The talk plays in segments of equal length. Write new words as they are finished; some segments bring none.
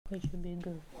It should be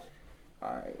good.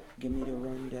 All right, give me the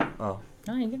rundown. Oh.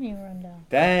 I ain't giving you a rundown.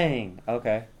 Dang.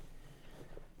 Okay.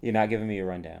 You're not giving me a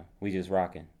rundown. We just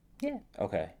rocking. Yeah.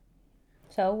 Okay.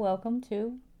 So, welcome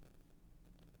to...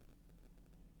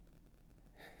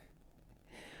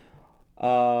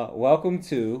 Welcome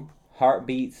to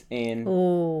Heartbeats in...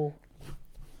 Ooh.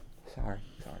 Sorry.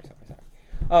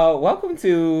 Welcome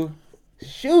to...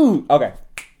 Shoot! Okay.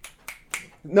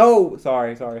 No!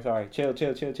 Sorry. Chill.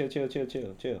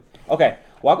 Okay.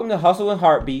 Welcome to Hustle and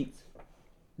Heartbeats.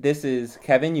 This is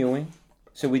Kevin Ewing.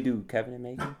 Should we do Kevin and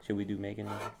Megan? Should we do Megan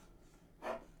and...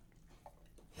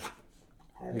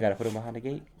 We gotta put him behind the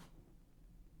gate?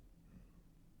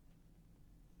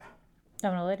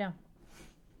 I'm gonna lay down.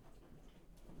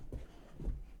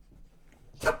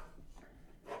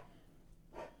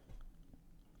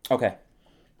 Okay.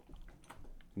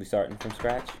 We starting from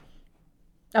scratch?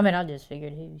 I mean, I just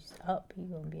figured he's up. He's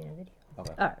gonna be in a video.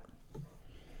 Okay. Alright.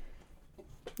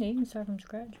 Yeah, you can start from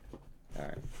scratch.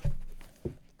 Alright.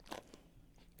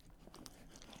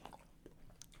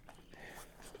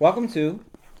 Welcome to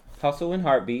Hustle and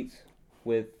Heartbeats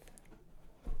with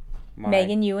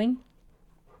Megan Ewing.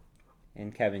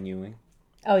 And Kevin Ewing.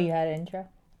 Oh, you had an intro?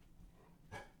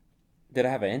 Did I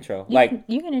have an intro?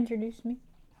 You can introduce me.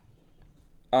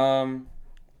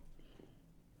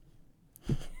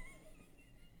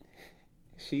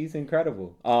 She's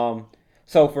incredible.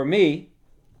 So for me,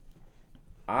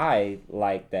 I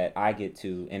like that I get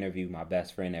to interview my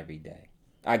best friend every day.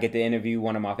 I get to interview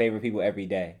one of my favorite people every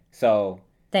day. So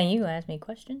Then you ask me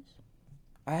questions.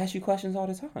 I ask you questions all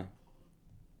the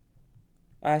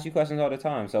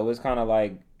time. So it's kind of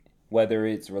like whether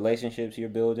it's relationships you're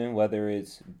building, whether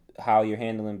it's how you're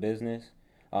handling business,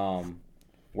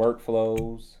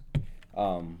 workflows,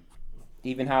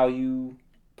 even how you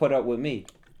put up with me.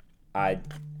 I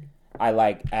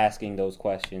like asking those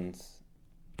questions.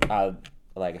 I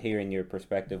like hearing your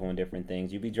perspective on different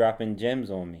things. You be dropping gems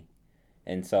on me.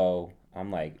 And so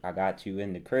I'm like, I got you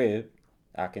in the crib.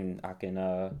 I can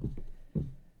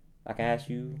ask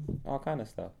you all kind of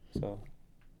stuff. So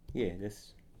yeah,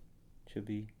 this should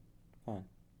be fun.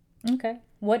 Okay.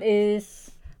 What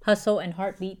is Hustle and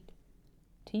Heartbeat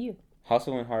to you?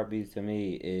 Hustle and Heartbeat to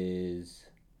me is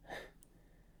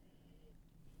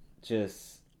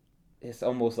just, it's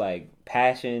almost like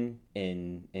passion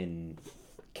and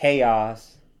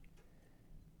chaos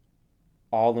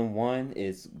all in one.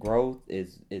 Is growth,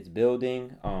 it's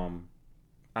building.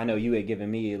 I know you had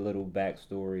given me a little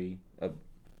backstory of,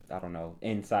 I don't know,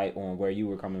 insight on where you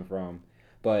were coming from,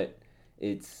 but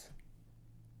it's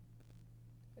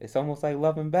almost like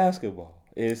loving basketball.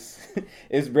 It's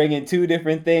bringing two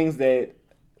different things that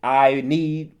I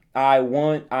need, I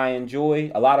want, I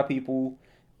enjoy. A lot of people,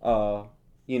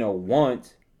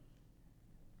 want,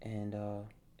 and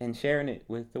sharing it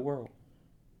with the world.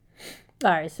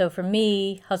 All right. So for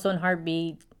me, Hustle and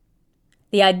Heartbeat,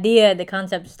 the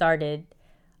concept started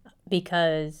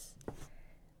because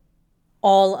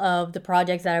all of the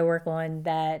projects that I work on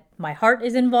that my heart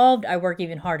is involved, I work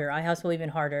even harder. I hustle even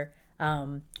harder.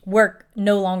 Work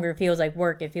no longer feels like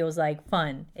work. It feels like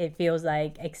fun. It feels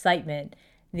like excitement.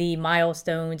 The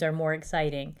milestones are more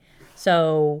exciting.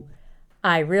 So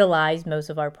I realize most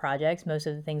of our projects, most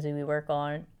of the things that we work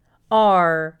on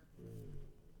are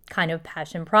kind of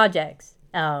passion projects.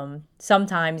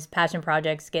 Sometimes passion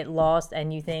projects get lost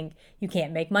and you think you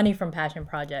can't make money from passion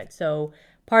projects. So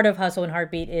part of Hustle and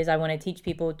Heartbeat is I want to teach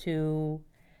people to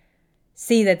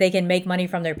see that they can make money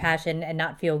from their passion and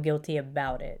not feel guilty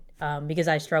about it. Because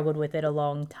I struggled with it a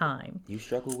long time. You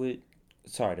struggle with,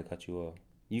 sorry to cut you off.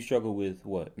 You struggle with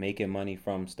what? Making money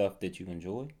from stuff that you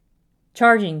enjoy?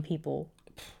 Charging people.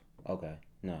 Okay.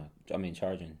 No, I mean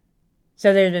charging.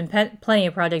 So there's been plenty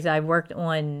of projects I've worked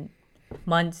on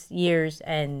months, years,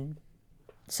 and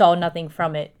saw nothing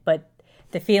from it. But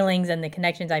the feelings and the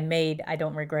connections I made, I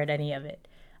don't regret any of it.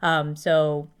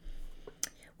 So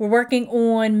we're working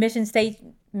on mission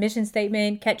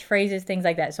statement, catchphrases, things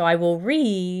like that. So I will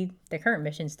read the current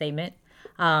mission statement.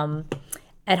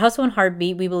 At Hustle and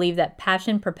Heartbeat, we believe that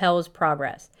passion propels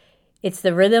progress. It's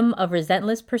the rhythm of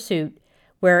relentless pursuit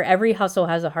where every hustle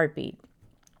has a heartbeat.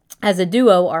 As a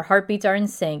duo, our heartbeats are in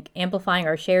sync, amplifying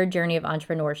our shared journey of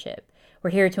entrepreneurship. We're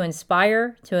here to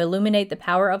inspire, to illuminate the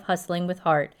power of hustling with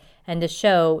heart, and to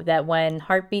show that when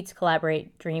heartbeats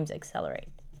collaborate, dreams accelerate.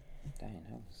 Dang,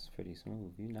 that was pretty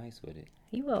smooth. You nice with it.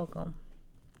 You're welcome.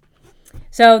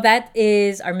 So that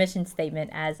is our mission statement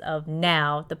as of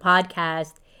now. The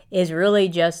podcast is really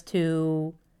just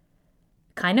to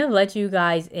kind of let you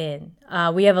guys in.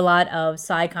 We have a lot of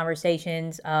side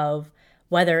conversations of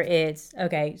whether it's,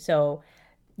 okay, so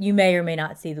you may or may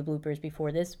not see the bloopers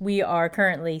before this. We are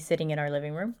currently sitting in our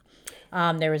living room.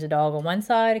 There was a dog on one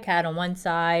side, a cat on one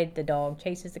side. The dog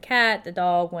chases the cat. The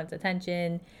dog wants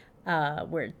attention.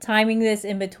 We're timing this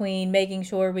in between, making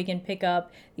sure we can pick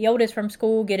up the oldest from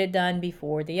school, get it done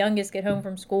before the youngest get home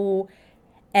from school.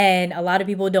 And a lot of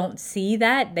people don't see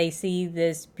that. They see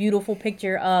this beautiful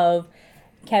picture of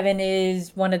Kevin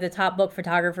is one of the top book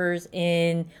photographers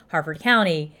in Harford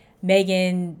County.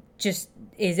 Megan just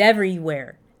is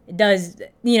everywhere. It does,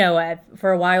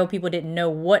 for a while people didn't know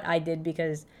what I did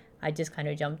because I just kind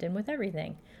of jumped in with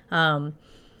everything.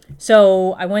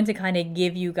 So I want to kind of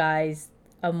give you guys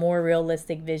a more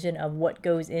realistic vision of what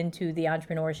goes into the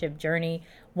entrepreneurship journey,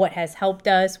 what has helped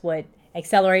us, what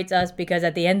accelerates us, because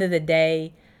at the end of the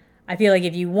day, I feel like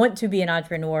if you want to be an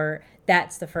entrepreneur,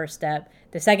 that's the first step.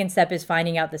 The second step is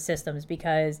finding out the systems,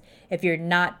 because if you're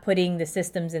not putting the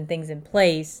systems and things in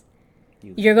place,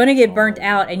 you're going to get burnt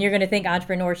out and you're going to think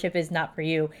entrepreneurship is not for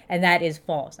you. And that is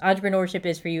false. Entrepreneurship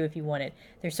is for you if you want it.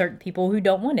 There's certain people who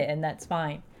don't want it, and that's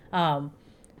fine.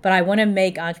 But I want to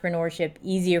make entrepreneurship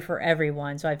easier for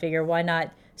everyone. So I figure, why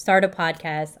not start a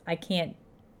podcast? I can't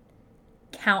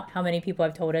count how many people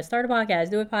have told us, start a podcast,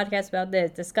 do a podcast about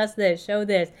this, discuss this, show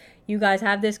this. You guys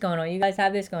have this going on. You guys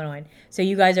have this going on. So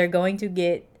you guys are going to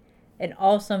get an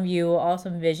awesome view,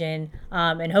 awesome vision,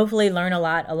 and hopefully learn a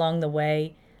lot along the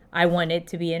way. I want it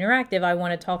to be interactive. I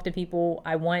want to talk to people.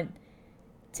 I want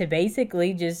to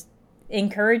basically just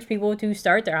encourage people to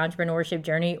start their entrepreneurship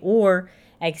journey or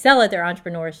excel at their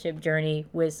entrepreneurship journey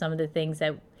with some of the things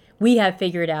that we have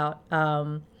figured out.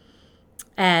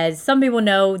 As some people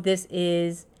know, this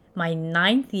is my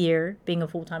 9th year being a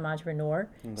full-time entrepreneur.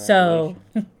 So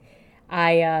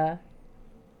I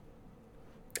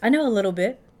know a little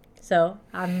bit. So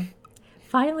I'm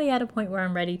finally at a point where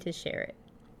I'm ready to share it.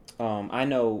 I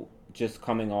know, just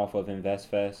coming off of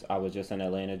InvestFest, I was just in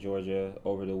Atlanta, Georgia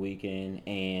over the weekend,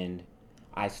 and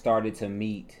I started to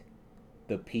meet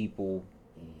the people,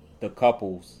 the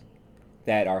couples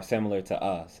that are similar to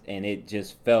us, and it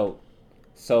just felt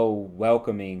so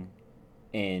welcoming,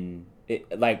 and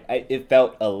I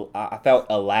felt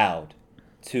allowed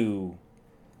to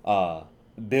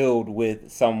build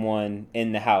with someone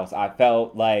in the house. I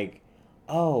felt like,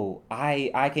 oh,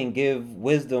 I can give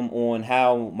wisdom on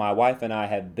how my wife and I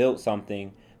have built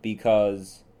something,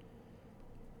 because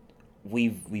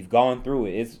we've gone through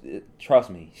it. Trust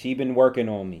me, she been working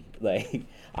on me. Like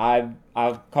I've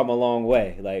come a long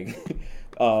way. Like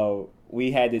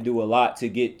we had to do a lot to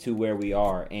get to where we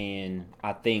are, and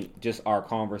I think just our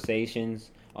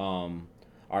conversations,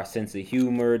 our sense of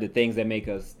humor, the things that make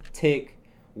us tick,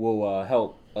 will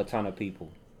help a ton of people.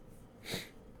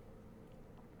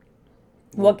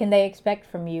 What can they expect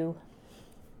from you?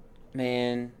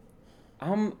 Man,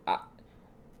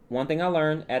 one thing I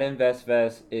learned at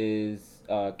InvestFest is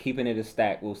keeping it a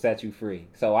stack will set you free.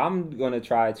 So I'm gonna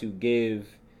try to give.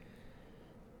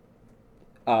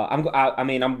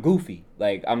 I'm goofy.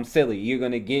 Like, I'm silly. You're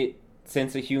gonna get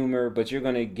sense of humor, but you're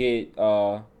gonna get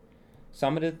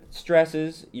some of the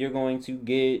stresses. You're going to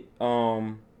get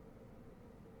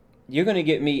You're gonna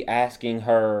get me asking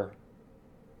her.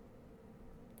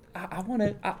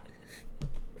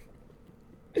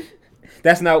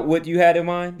 That's not what you had in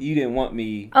mind? You didn't want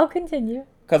me... I'll continue.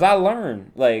 Because I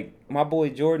learned. Like, my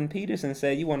boy Jordan Peterson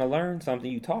said, you want to learn something,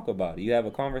 you talk about it. You have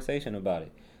a conversation about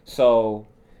it. So,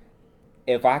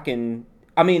 if I can...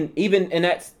 even... And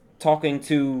that's talking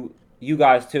to you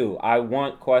guys, too. I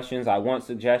want questions. I want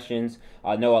suggestions.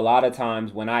 I know a lot of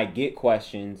times when I get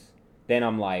questions, then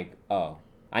I'm like, oh,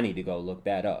 I need to go look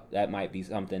that up. That might be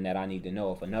something that I need to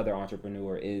know if another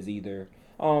entrepreneur is either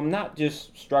not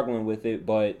just struggling with it,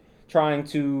 but trying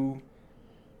to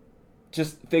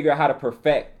just figure out how to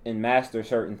perfect and master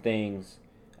certain things.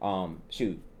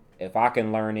 If I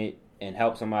can learn it and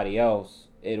help somebody else,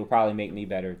 it'll probably make me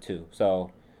better too.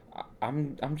 So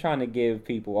I'm trying to give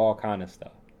people all kind of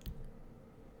stuff.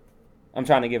 I'm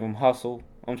trying to give them hustle.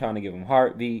 I'm trying to give them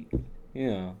heartbeat.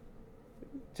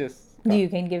 Just. You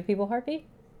can give people heartbeat?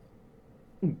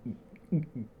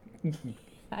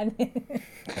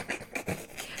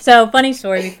 So, funny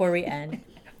story before we end.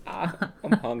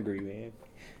 I'm hungry, man.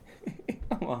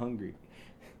 I'm hungry.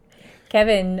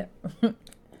 Kevin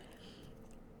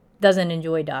doesn't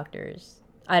enjoy doctors.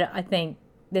 I think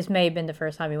this may have been the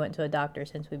first time we went to a doctor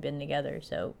since we've been together.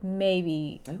 So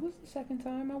maybe it was the second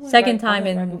time. I went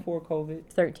in right before COVID.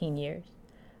 13 years.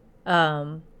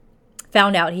 Found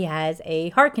out he has a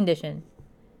heart condition.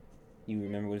 You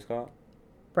remember what it's called?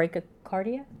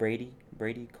 Bradycardia.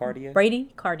 Bradycardia.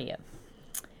 Bradycardia.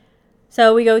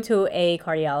 So we go to a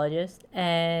cardiologist,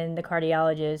 and the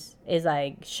cardiologist is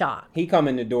like shocked. He come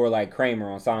in the door like Kramer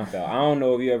on Seinfeld. I don't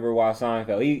know if you ever watched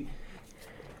Seinfeld.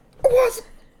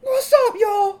 What's up,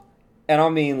 y'all? And I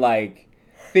mean, like,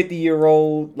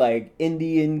 50-year-old, like,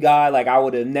 Indian guy. Like, I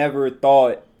would have never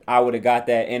thought I would have got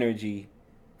that energy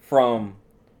from,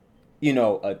 you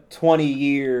know, a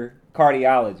 20-year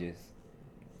cardiologist.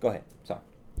 Go ahead. Sorry.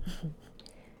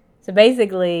 So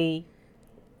basically,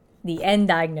 the end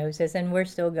diagnosis, and we're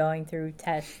still going through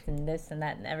tests and this and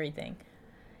that and everything.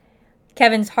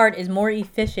 Kevin's heart is more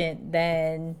efficient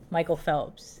than Michael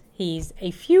Phelps. He's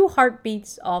a few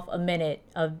heartbeats off a minute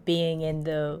of being in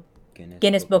the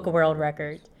Guinness Book of World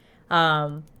Records.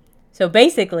 So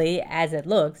basically, as it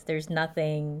looks, there's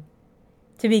nothing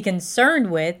to be concerned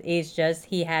with. It's just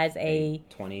he has a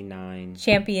 29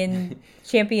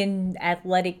 champion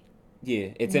athletic. Yeah,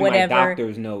 it's in whatever. My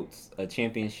doctor's notes. A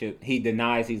championship. He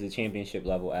denies he's a championship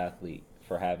level athlete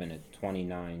for having a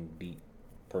 29 beat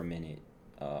per minute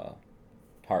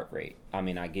heart rate. I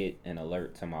mean, I get an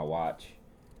alert to my watch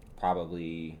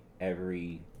probably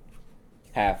every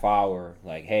half hour,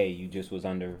 like, hey, you just was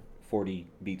under 40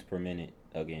 beats per minute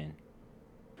again.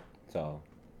 So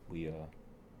we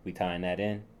tying that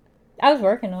in. I was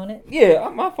working on it. Yeah,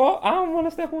 my fault. I don't want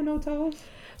to step on no toes.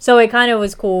 So it kind of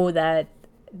was cool that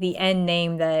the end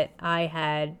name that I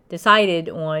had decided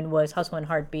on was Hustle and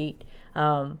Heartbeat,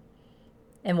 and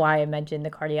why I mentioned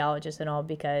the cardiologist and all,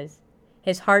 because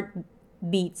his heart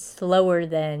beats slower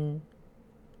than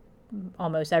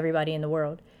almost everybody in the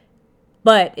world,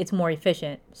 but it's more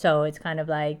efficient. So it's kind of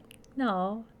like,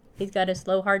 no, he's got a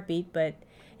slow heartbeat, but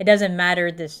it doesn't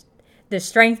matter. The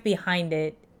strength behind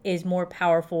it is more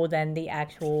powerful than the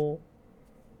actual,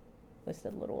 what's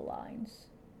the little lines?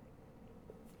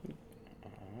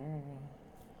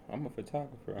 I'm a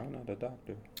photographer. I'm not a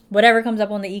doctor. Whatever comes up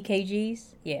on the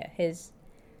EKGs, yeah, his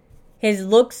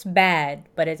looks bad,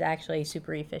 but it's actually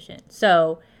super efficient.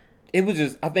 So it was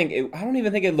just, I don't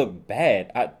even think it looked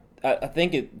bad. I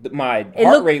think my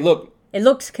heart rate looked. It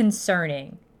looks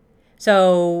concerning.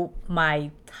 So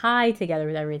my tie together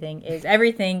with everything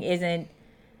isn't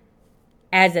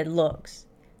as it looks.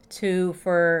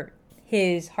 For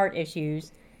his heart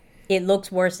issues, it looks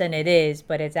worse than it is,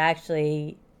 but it's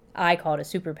actually, I call it a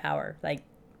superpower. Like,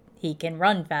 he can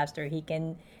run faster.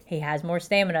 He has more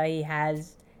stamina.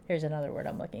 There's another word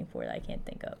I'm looking for that I can't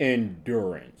think of.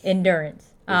 Endurance.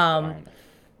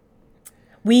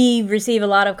 We receive a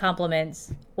lot of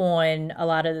compliments on a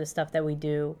lot of the stuff that we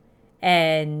do.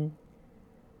 And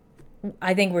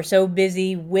I think we're so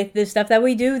busy with the stuff that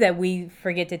we do that we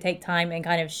forget to take time and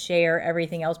kind of share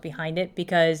everything else behind it,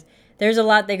 because there's a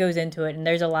lot that goes into it and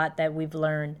there's a lot that we've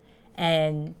learned.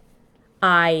 And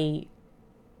I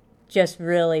just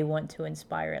really want to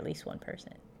inspire at least one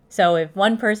person. So if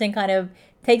one person kind of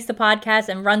takes the podcast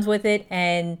and runs with it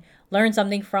and learns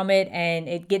something from it, and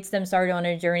it gets them started on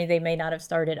a journey they may not have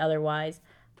started otherwise,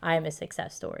 I am a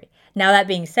success story. Now, that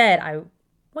being said, I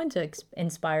want to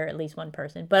inspire at least one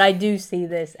person, but I do see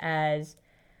this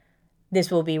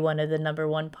will be one of the number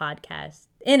one podcasts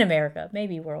in America,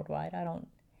 maybe worldwide. I don't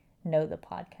know the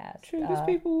podcast. True,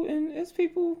 it's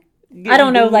people. I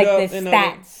don't know, like, the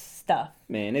stats stuff.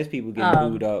 Man, there's people getting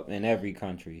booed up in every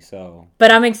country, so.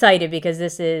 But I'm excited because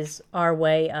this is our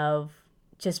way of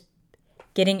just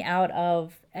getting out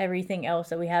of everything else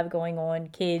that we have going on.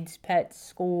 Kids, pets,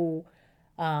 school,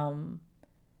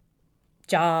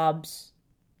 jobs,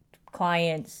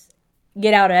 clients.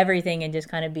 Get out of everything and just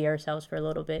kind of be ourselves for a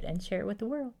little bit and share it with the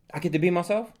world. I get to be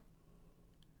myself?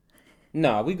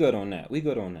 Nah, we good on that. We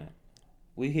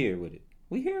here with it.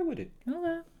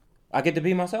 Okay. I get to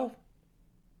be myself?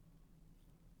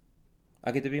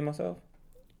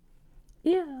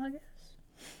 Yeah, I guess.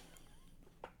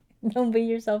 Don't be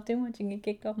yourself too much and get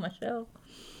kicked off my show.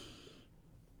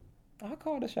 I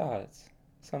call the shots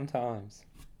sometimes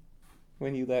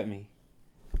when you let me.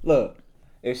 Look,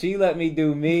 if she let me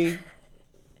do me,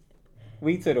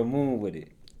 we to the moon with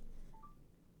it.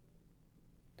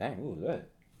 Dang, what was that?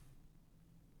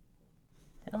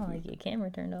 I don't like your camera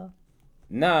turned off.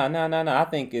 Nah. I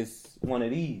think it's one of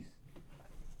these.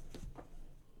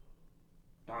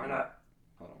 Darn it.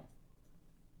 Hold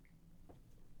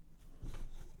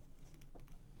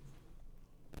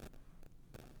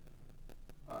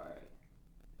on.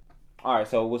 Alright,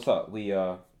 so what's up? We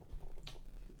gotta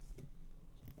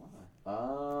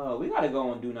go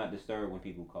on Do Not Disturb when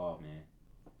people call, man.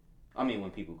 I mean,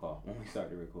 when we start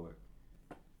to record.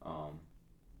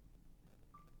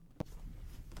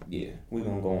 Yeah, we're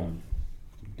gonna go on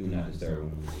Do Not Disturb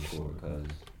when we record, because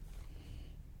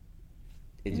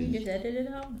it You just edited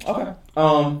it out? Okay.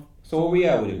 So where we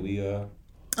at with it?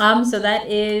 So that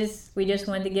is, we just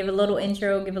wanted to give a little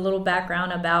intro, give a little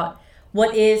background about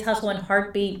what is Hustle and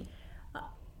Heartbeat.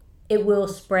 It will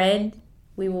spread.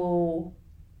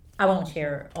 I won't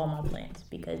share all my plans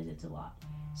because it's a lot.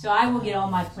 So I will get all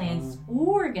my plans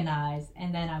organized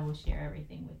and then I will share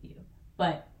everything with you.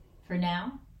 But for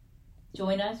now,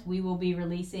 join us. We will be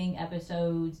releasing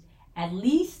episodes, at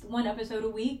least one episode a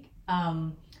week.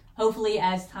 Hopefully,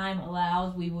 as time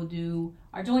allows, we will do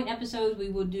our joint episodes.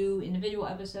 We will do individual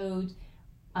episodes.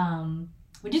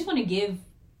 We just want to give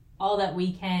all that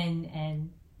we can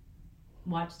and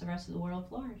watch the rest of the world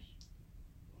flourish.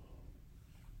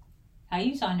 How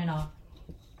you signing off?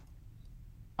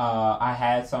 I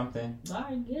had something. All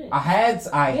right,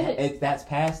 good. That's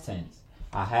past tense.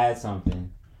 I had something.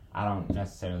 I don't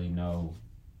necessarily know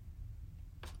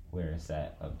where it's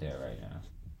at up there right now.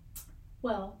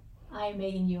 Well, I'm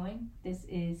Megan Ewing. This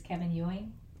is Kevin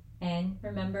Ewing. And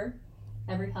remember,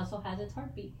 every hustle has its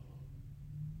heartbeat.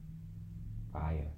 Fire.